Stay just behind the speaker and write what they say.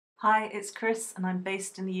Hi, it's Chris and I'm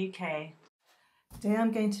based in the UK. Today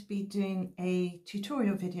I'm going to be doing a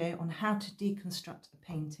tutorial video on how to deconstruct a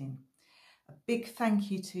painting. A big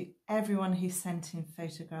thank you to everyone who sent in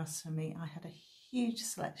photographs for me. I had a huge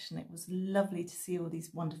selection. It was lovely to see all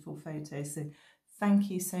these wonderful photos, so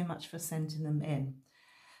thank you so much for sending them in.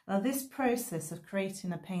 Now this process of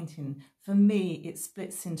creating a painting, for me, it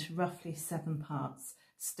splits into roughly 7 parts.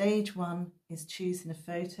 Stage 1 is choosing a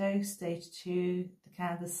photo, stage 2, the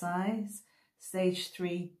canvas size, stage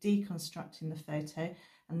 3, deconstructing the photo,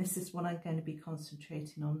 and this is what I'm going to be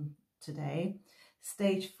concentrating on today.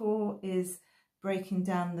 Stage 4 is breaking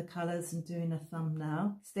down the colours and doing a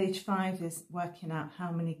thumbnail. Stage 5 is working out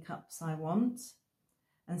how many cups I want.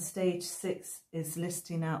 And stage 6 is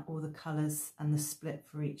listing out all the colours and the split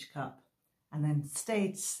for each cup. And then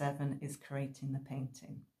stage 7 is creating the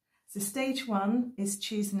painting. So stage 1 is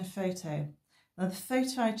choosing a photo. Now the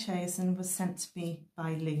photo I chosen was sent to me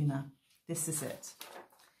by Luna. This is it.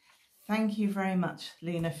 Thank you very much,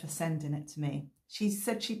 Luna, for sending it to me. She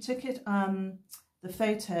said she took it, the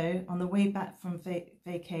photo on the way back from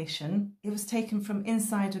vacation. It was taken from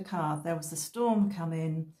inside a car. There was a storm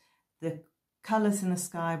coming. The colours in the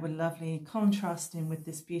sky were lovely, contrasting with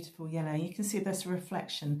this beautiful yellow. You can see there's a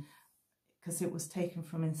reflection because it was taken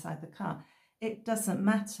from inside the car. It doesn't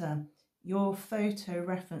matter. Your photo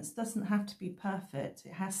reference doesn't have to be perfect.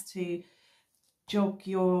 It has to jog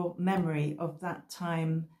your memory of that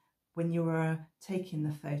time when you were taking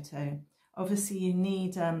the photo. Obviously, you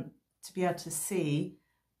need to be able to see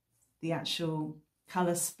the actual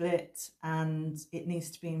colour split, and it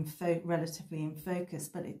needs to be relatively in focus,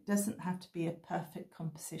 but it doesn't have to be a perfect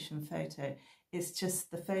composition photo. It's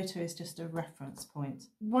just, the photo is just a reference point.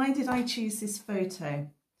 Why did I choose this photo?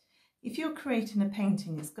 If you're creating a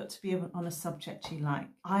painting, it's got to be on a subject you like.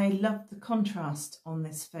 I love the contrast on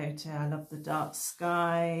this photo. I love the dark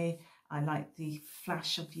sky. I like the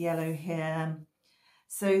flash of yellow here.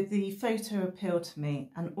 So the photo appealed to me,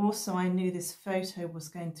 and also I knew this photo was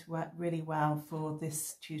going to work really well for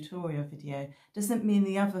this tutorial video. Doesn't mean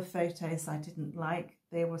the other photos I didn't like.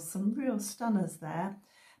 There were some real stunners there,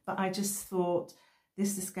 but I just thought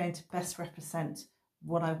this is going to best represent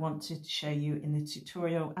what I wanted to show you in the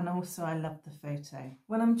tutorial, and also I love the photo.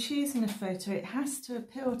 When I'm choosing a photo, it has to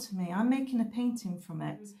appeal to me. I'm making a painting from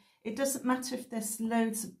it. It doesn't matter if there's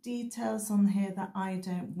loads of details on here that I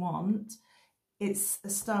don't want. It's a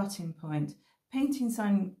starting point. Paintings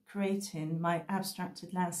I'm creating, my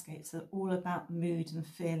abstracted landscapes, are all about mood and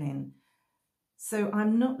feeling. So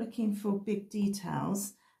I'm not looking for big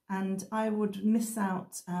details, and I would miss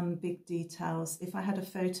out big details. If I had a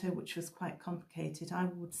photo which was quite complicated, I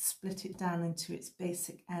would split it down into its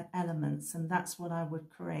basic elements, and that's what I would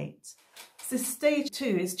create. So stage 2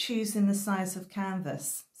 is choosing the size of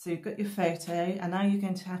canvas. So you've got your photo, and now you're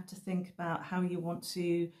going to have to think about how you want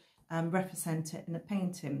to represent it in a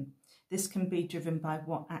painting. This can be driven by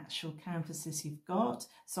what actual canvases you've got.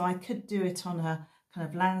 So I could do it on a kind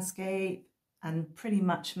of landscape and pretty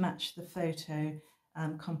much match the photo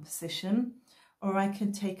composition, or I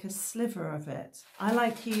can take a sliver of it. I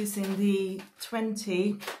like using the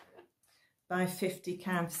 20 by 50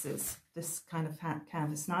 canvases, this kind of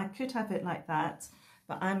canvas. Now I could have it like that,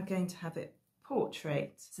 but I'm going to have it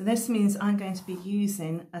portrait. So this means I'm going to be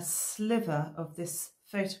using a sliver of this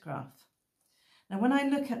photograph. Now when I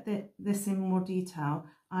look at this in more detail,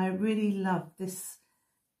 I really love this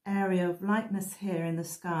area of lightness here in the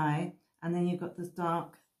sky, and then you've got the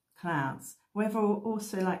dark clouds. However, I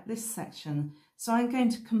also like this section, so I'm going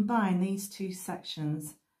to combine these two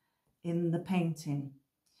sections in the painting.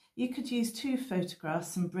 You could use 2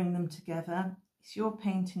 photographs and bring them together. It's your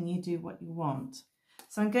painting, you do what you want.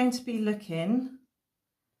 So I'm going to be looking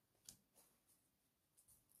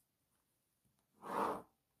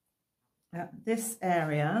at this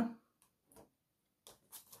area.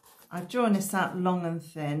 I've drawn this out long and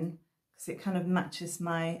thin because it kind of matches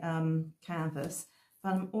my canvas.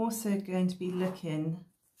 But I'm also going to be looking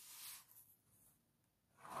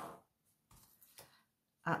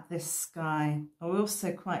at this sky. I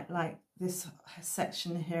also quite like this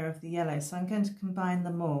section here of the yellow, so I'm going to combine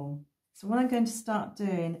them all. So what I'm going to start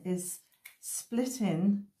doing is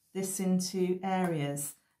splitting this into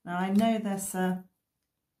areas. Now I know there's a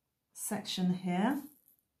section here,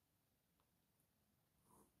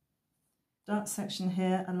 dark section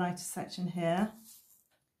here, a lighter section here.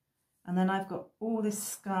 And then I've got all this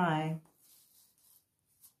sky.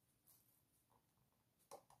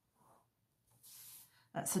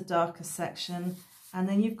 That's a darker section. And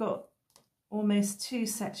then you've got almost 2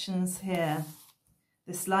 sections here.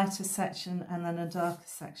 This lighter section and then a darker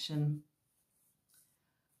section.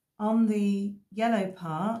 on the yellow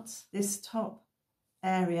part, this top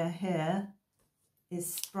area here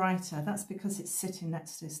is brighter. That's because it's sitting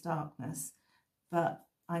next to this darkness, but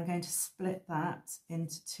I'm going to split that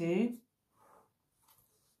into two.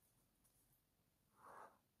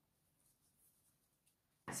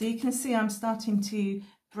 So you can see I'm starting to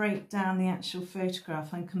break down the actual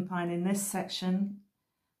photograph. I'm combining this section,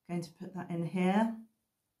 going to put that in here,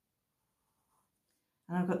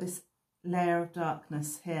 and I've got this layer of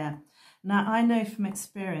darkness here. Now I know from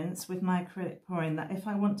experience with my acrylic pouring that if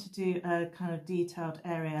I want to do a kind of detailed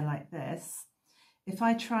area like this, if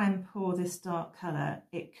I try and pour this dark colour,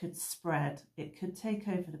 it could spread, it could take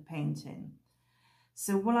over the painting.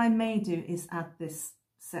 So what I may do is add this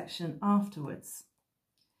section afterwards.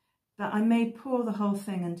 But I may pour the whole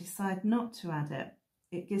thing and decide not to add it.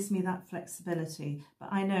 It gives me that flexibility.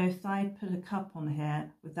 But I know if I put a cup on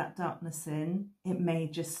here with that darkness in, it may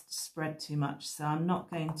just spread too much. So I'm not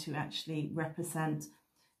going to actually represent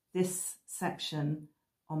this section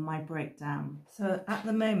on my breakdown. So at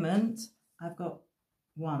the moment, I've got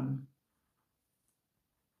 1,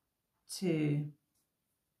 2,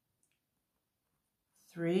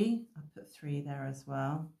 3. I put 3 there as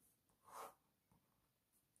well.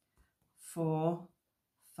 4,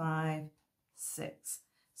 5, 6.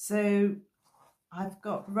 So I've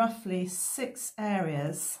got roughly 6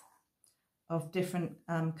 areas of different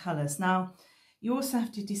colours. Now you also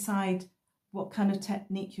have to decide what kind of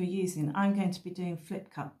technique you're using. I'm going to be doing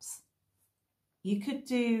flip cups. You could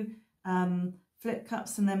do flip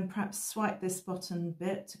cups and then perhaps swipe this bottom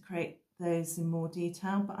bit to create those in more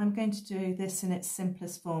detail, but I'm going to do this in its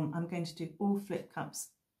simplest form. I'm going to do all flip cups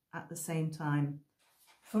at the same time.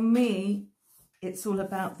 For me, it's all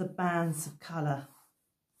about the bands of colour.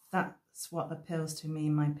 That's what appeals to me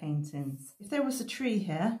in my paintings. If there was a tree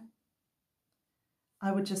here,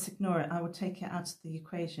 I would just ignore it. I would take it out of the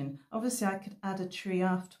equation. Obviously, I could add a tree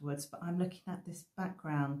afterwards, but I'm looking at this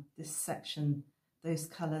background, this section, those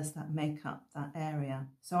colours that make up that area.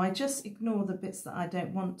 So I just ignore the bits that I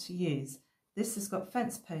don't want to use. This has got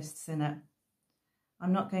fence posts in it.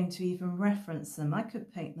 I'm not going to even reference them. I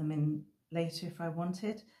could paint them in later if I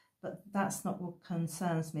wanted, but that's not what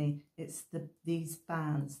concerns me. It's these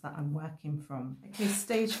bands that I'm working from. Okay,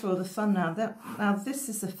 stage 4, the thumbnail. Now this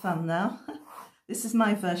is a thumbnail. This is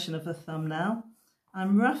my version of a thumbnail.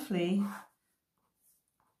 I'm roughly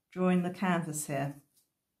drawing the canvas here,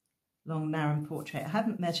 long narrow portrait. I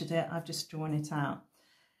haven't measured it, I've just drawn it out.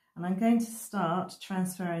 And I'm going to start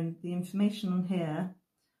transferring the information on here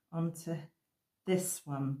onto this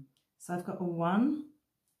one. So I've got a 1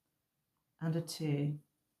 and a 2.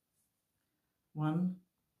 1,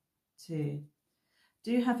 2.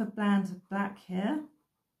 Do have a band of black here.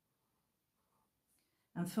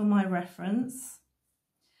 And for my reference,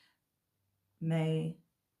 may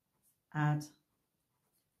add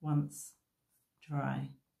once dry.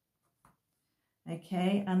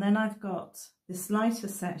 Okay, and then I've got this lighter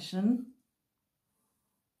section,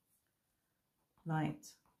 light,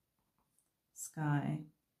 sky.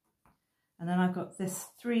 And then I've got this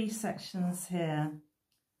 3 sections here,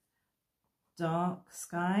 dark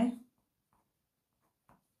sky,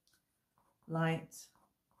 light,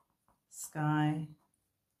 sky,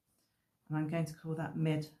 and I'm going to call that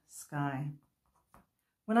mid sky.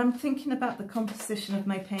 When I'm thinking about the composition of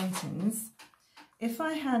my paintings, if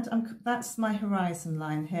I had, that's my horizon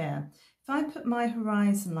line here. If I put my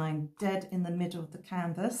horizon line dead in the middle of the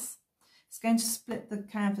canvas, it's going to split the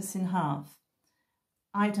canvas in half.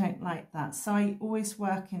 I don't like that, so I always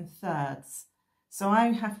work in thirds. So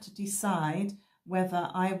I have to decide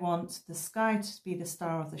whether I want the sky to be the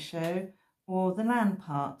star of the show or the land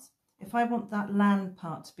part. If I want that land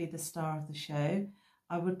part to be the star of the show,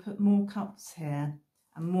 I would put more cups here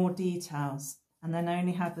and more details, and then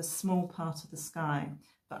only have a small part of the sky.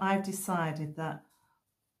 But I've decided that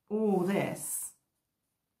all this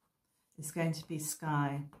is going to be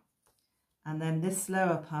sky, and then this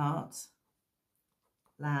lower part,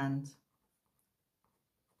 land.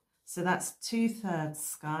 So that's 2/3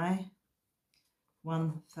 sky,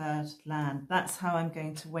 1/3 land. That's how I'm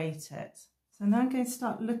going to weight it. So now I'm going to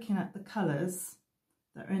start looking at the colours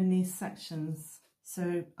that are in these sections.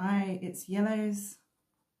 So it's yellows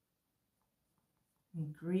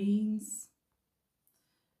and greens,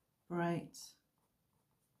 bright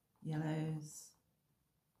yellows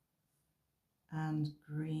and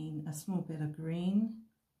green, a small bit of green.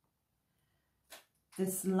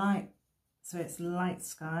 This light, so it's light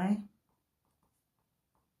sky.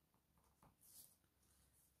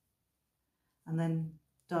 And then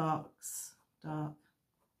darks, dark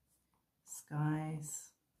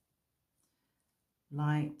skies,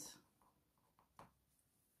 light,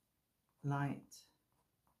 light,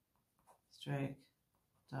 stroke,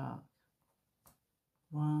 dark.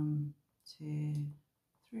 1, 2,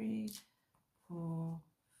 3, 4,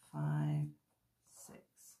 5, 6.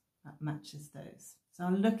 That matches those. So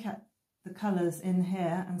I'll look at the colours in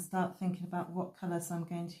here and start thinking about what colours I'm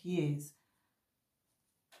going to use.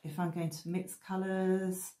 If I'm going to mix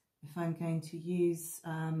colours, if I'm going to use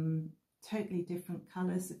totally different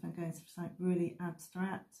colours, if I'm going to something really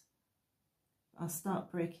abstract. I'll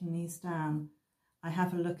start breaking these down. I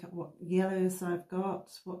have a look at what yellows I've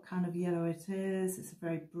got, what kind of yellow it is. It's a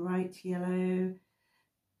very bright yellow.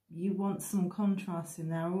 You want some contrast in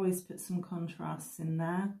there. I always put some contrasts in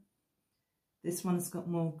there. This one's got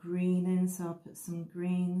more green in, so I'll put some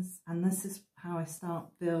greens. And this is how I start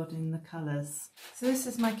building the colours. So this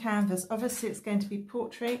is my canvas. Obviously it's going to be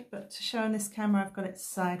portrait, but to show on this camera I've got it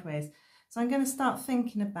sideways. So I'm going to start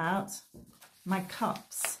thinking about my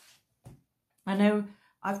cups. I know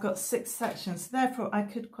I've got 6 sections, therefore I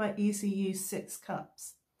could quite easily use 6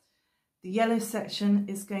 cups. The yellow section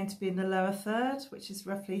is going to be in the lower third, which is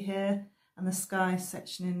roughly here, and the sky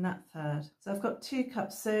section in that third. So I've got 2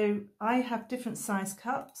 cups. So I have different size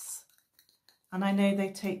cups, and I know they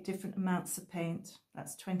take different amounts of paint.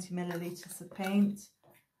 That's 20 millilitres of paint.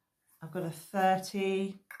 I've got a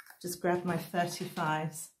 30, just grab my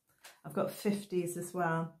 35s. I've got 50s as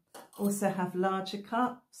well. Also have larger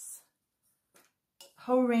cups,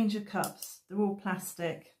 whole range of cups. They're all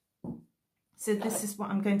plastic. So this is what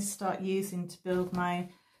I'm going to start using to build my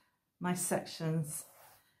sections.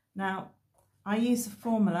 Now, I use a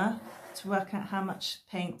formula to work out how much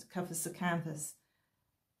paint covers the canvas.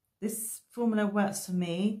 This formula works for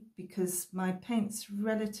me because my paint's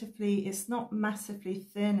relatively, it's not massively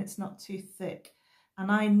thin, it's not too thick,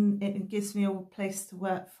 and it gives me a place to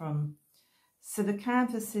work from. So the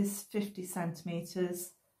canvas is 50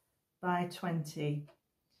 centimetres by 20.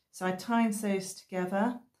 So I times those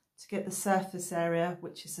together to get the surface area,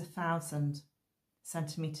 which is 1,000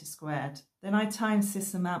 centimetres squared. Then I times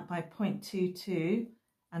this amount by 0.22,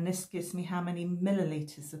 and this gives me how many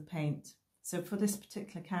millilitres of paint. So for this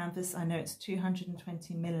particular canvas, I know it's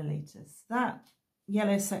 220 millilitres. That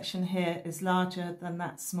yellow section here is larger than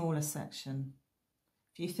that smaller section.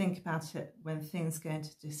 If you think about it, when things go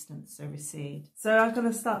into distance, they recede. So I'm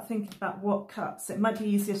going to start thinking about what cups. It might be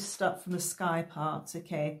easier to start from the sky part.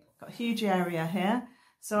 Okay, got a huge area here,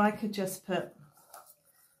 so I could just put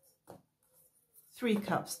 3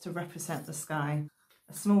 cups to represent the sky.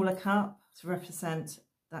 A smaller cup to represent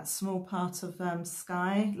that small part of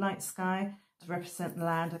sky, light sky. To represent the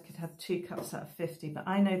land, I could have 2 cups out of 50, but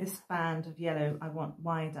I know this band of yellow I want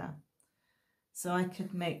wider. So I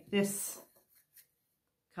could make this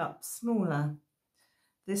cup smaller.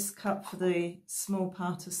 This cup for the small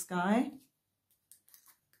part of sky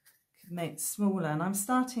could make smaller, and I'm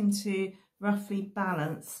starting to roughly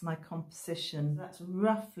balance my composition. That's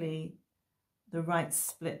roughly the right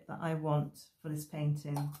split that I want for this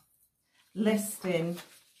painting. Listing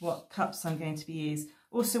what cups I'm going to be using.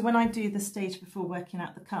 Also, when I do the stage before working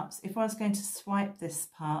out the cups, if I was going to swipe this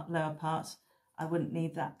part, lower part, I wouldn't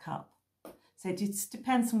need that cup. So it just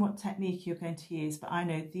depends on what technique you're going to use, but I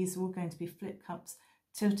know these are all going to be flip cups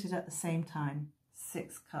tilted at the same time.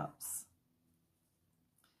 6 cups.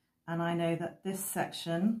 And I know that this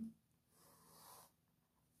section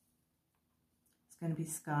is going to be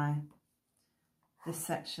sky. This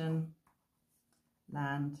section,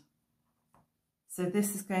 land. So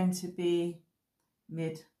this is going to be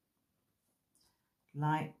mid,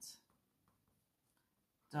 light,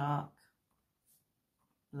 dark,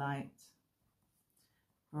 light,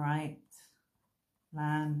 bright,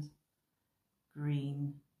 land,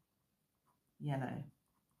 green, yellow,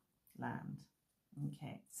 land.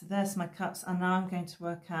 Okay, so there's my cups, and now I'm going to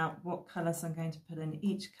work out what colours I'm going to put in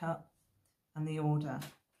each cup and the order.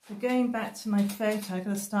 So going back to my photo, I've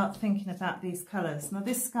got to start thinking about these colours. Now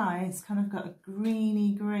this sky has kind of got a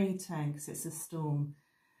greeny grey tone because it's a storm.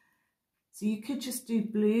 So you could just do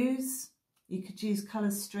blues, you could use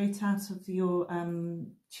colours straight out of your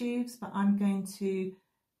tubes, but I'm going to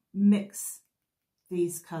mix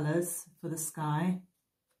these colours for the sky.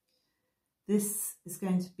 This is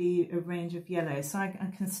going to be a range of yellow, so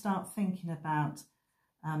I can start thinking about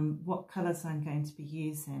what colours I'm going to be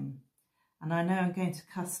using. And I know I'm going to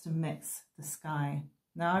custom mix the sky.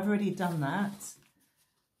 Now I've already done that.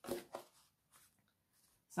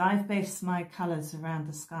 So I've based my colours around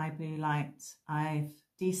the sky blue light. I've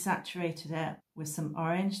desaturated it with some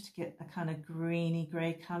orange to get a kind of greeny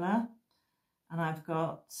grey colour. And I've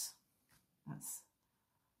got, that's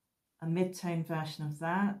a mid-tone version of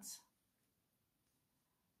that,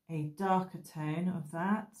 a darker tone of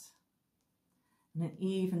that, and an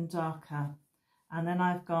even darker, and then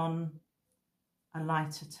I've gone a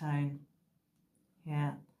lighter tone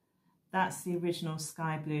here. That's the original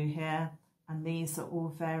sky blue here, and these are all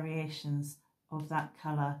variations of that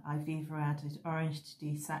colour. I've either added orange to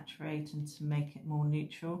desaturate and to make it more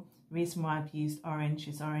neutral. The reason why I've used orange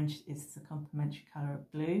is the complementary colour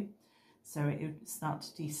of blue, so it would start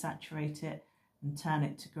to desaturate it and turn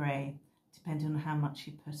it to grey, depending on how much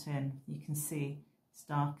you put in. You can see it's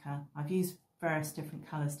darker. I've used various different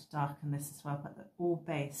colours to darken this as well, but they're all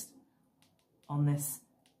based on this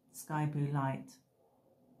sky blue light.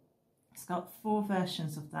 It's got 4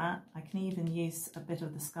 versions of that. I can even use a bit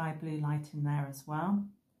of the sky blue light in there as well.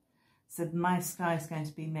 So my sky is going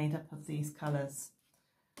to be made up of these colours.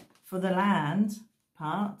 For the land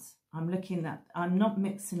part, I'm not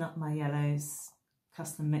mixing up my yellows,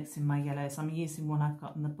 custom mixing my yellows. I'm using one I've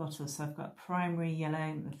got in the bottle. So I've got primary yellow,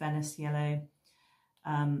 a Venice yellow,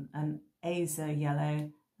 an Azo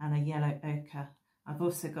yellow, and a yellow ochre. I've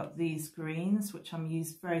also got these greens, which I'm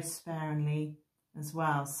used very sparingly as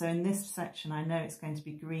well. So in this section, I know it's going to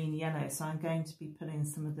be green, yellow. So I'm going to be putting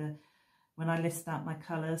some of the, when I list out my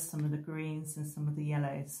colours, some of the greens and some of the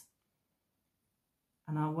yellows.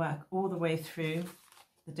 And I'll work all the way through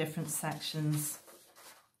the different sections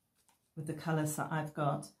with the colours that I've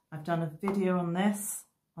got. I've done a video on this,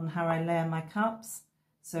 on how I layer my cups.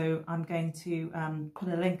 So I'm going to put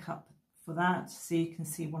a link up for that so you can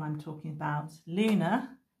see what I'm talking about.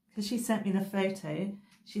 Luna, because she sent me the photo,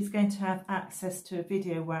 she's going to have access to a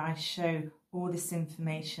video where I show all this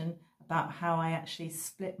information about how I actually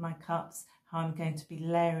split my cups, how I'm going to be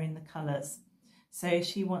layering the colours. So if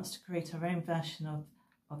she wants to create her own version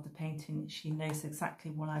of the painting, she knows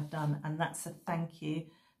exactly what I've done, and that's a thank you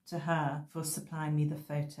to her for supplying me the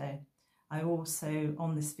photo. I also,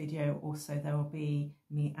 on this video, there will be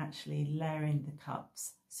me actually layering the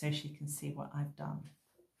cups so she can see what I've done.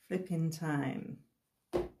 Flipping time.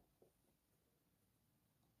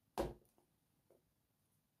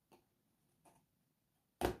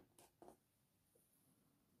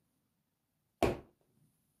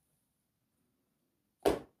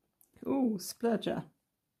 Ooh, splurger.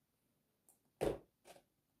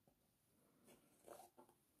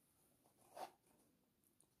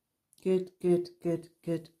 Good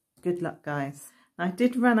luck, guys. I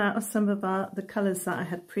did run out of some of the colours that I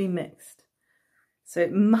had pre-mixed, so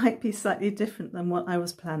it might be slightly different than what I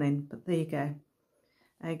was planning, but there you go.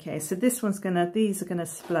 Okay, so these are gonna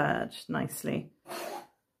splurge nicely.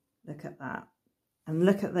 Look at that. And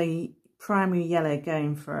look at the primary yellow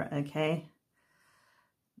going for it, okay?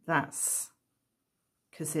 That's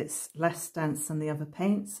because it's less dense than the other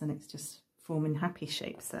paints and it's just forming happy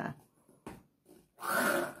shapes there.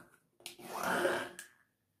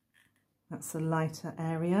 That's a lighter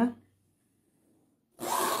area.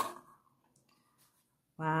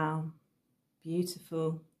 Wow,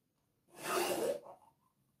 beautiful.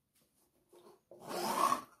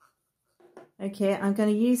 Okay, I'm going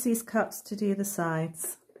to use these cups to do the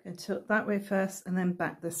sides. I'm going to tilt that way first and then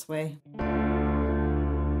back this way.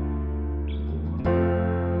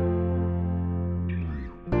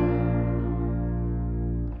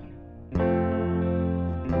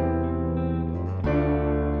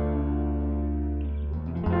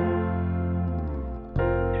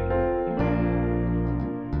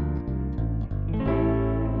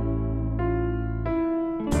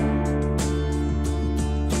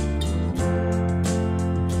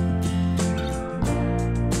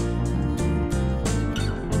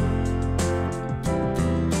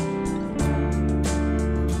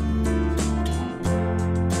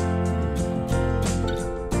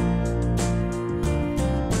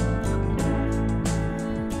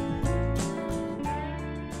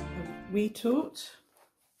 Retort.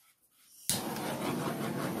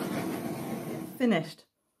 Finished.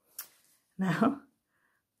 Now,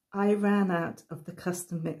 I ran out of the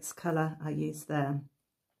custom mix colour I used there,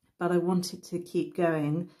 but I wanted to keep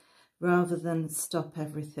going rather than stop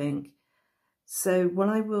everything. So what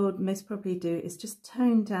I will most probably do is just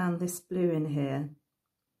tone down this blue in here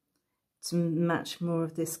to match more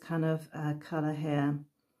of this kind of colour here.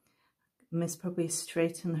 Most probably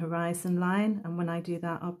straighten the horizon line, and when I do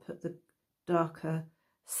that I'll put the darker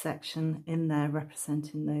section in there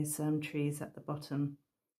representing those trees at the bottom.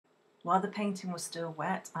 While the painting was still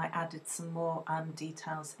wet, I added some more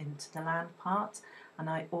details into the land part, and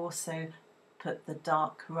I also put the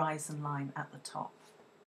dark horizon line at the top.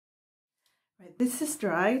 Right, this is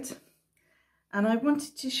dried, and I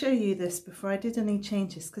wanted to show you this before I did any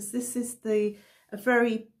changes, because this is a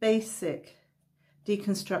very basic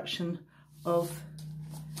deconstruction of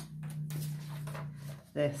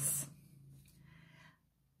this.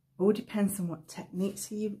 All depends on what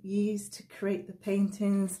techniques you use to create the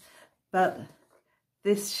paintings, but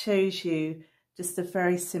this shows you just a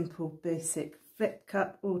very simple basic flip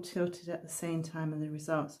cup all tilted at the same time and the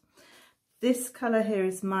results. This colour here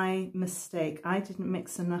is my mistake. I didn't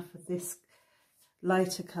mix enough of this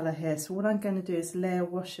lighter colour here. So what I'm going to do is layer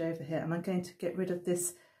wash over here, and I'm going to get rid of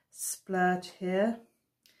this splurge here.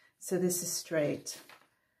 So this is straight.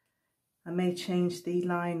 I may change the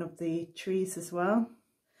line of the trees as well.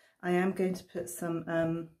 I am going to put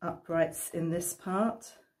some uprights in this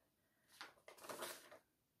part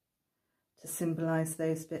to symbolise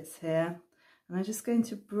those bits here. And I'm just going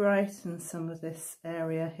to brighten some of this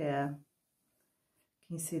area here.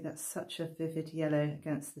 Can you see that's such a vivid yellow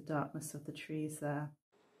against the darkness of the trees there.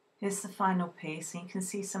 Here's the final piece, and you can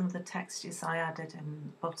see some of the textures I added in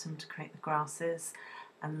the bottom to create the grasses,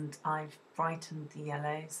 and I've brightened the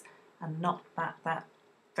yellows and knocked back that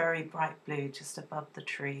very bright blue just above the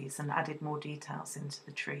trees and added more details into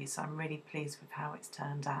the trees. So I'm really pleased with how it's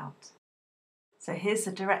turned out. So here's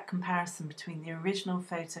a direct comparison between the original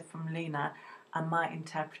photo from Luna and my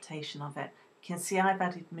interpretation of it. You can see I've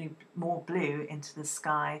added more blue into the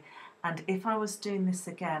sky, and if I was doing this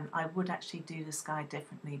again I would actually do the sky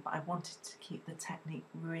differently, but I wanted to keep the technique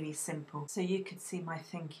really simple so you could see my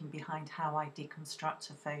thinking behind how I deconstruct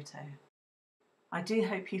a photo. I do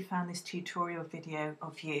hope you found this tutorial video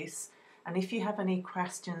of use, and if you have any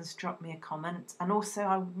questions drop me a comment, and also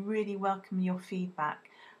I really welcome your feedback.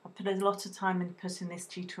 I put a lot of time in putting this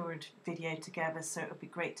tutorial video together, so it would be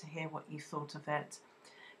great to hear what you thought of it.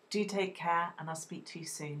 Do take care, and I'll speak to you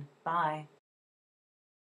soon. Bye.